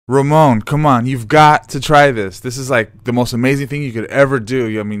Ramone, come on, you've got to try this. This is like the most amazing thing you could ever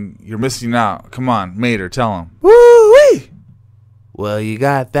do. I mean, you're missing out. Come on, Mater, tell him. Woo-wee! Well, you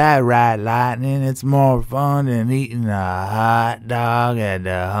got that right, Lightning. It's more fun than eating a hot dog at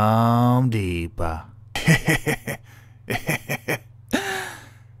the Home Depot.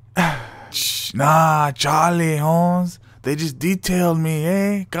 Nah, Charlie, Holmes. They just detailed me,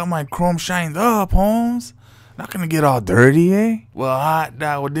 eh? Got my chrome shined up, Holmes. Not gonna get all dirty, eh? Well, hot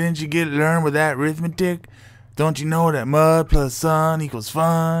dog, well, didn't you learn with that arithmetic? Don't you know that mud plus sun equals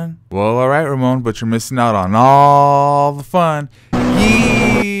fun? Well, alright, Ramone, but you're missing out on all the fun.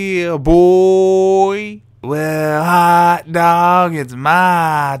 Yeah, boy. Well, hot dog, it's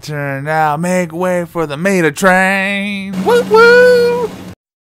my turn now. Make way for the Mater train. Woo woo!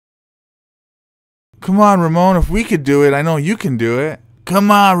 Come on, Ramone, if we could do it, I know you can do it.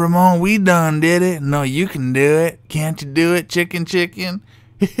 Come on, Ramone, we done did it. No, you can do it. Can't you do it, chicken, chicken?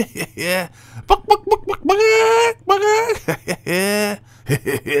 Yeah.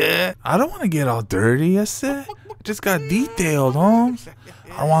 I don't want to get all dirty, I said. Just got detailed, Holmes.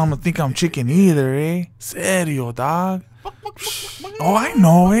 I don't want him to think I'm chicken either, eh? Serio, dog. Oh, I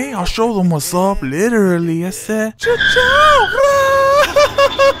know, eh? I'll show them what's up, literally, I said.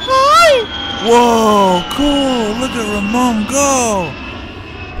 Whoa, cool. Look at Ramone go.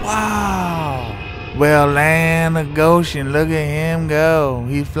 Wow. Well, land of Goshen, look at him go.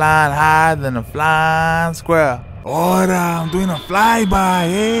 He's flying higher than a flying squirrel. Ora, I'm doing a flyby,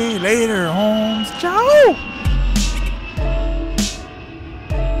 eh? Later, Holmes. Ciao.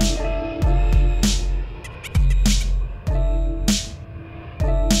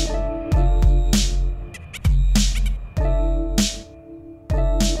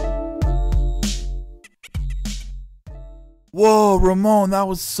 Whoa, Ramone, that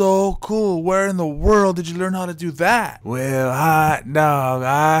was so cool. Where in the world did you learn how to do that? Well, hot dog,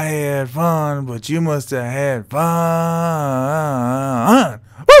 I had fun, but you must have had fun.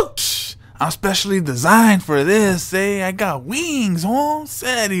 Woo! I'm specially designed for this, eh? I got wings, Holmes.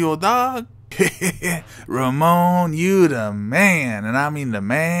 Serio, dog. Ramone, you the man, and I mean the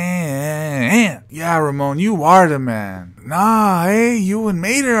man. Yeah, Ramone, you are the man. Nah, hey, you and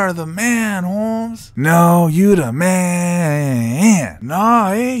Mater are the man, Holmes. No, you the man.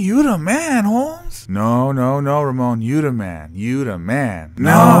 Nah, hey, you the man, Holmes. No, Ramone, you the man. You the man.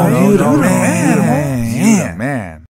 No, you the man, Holmes. You the man.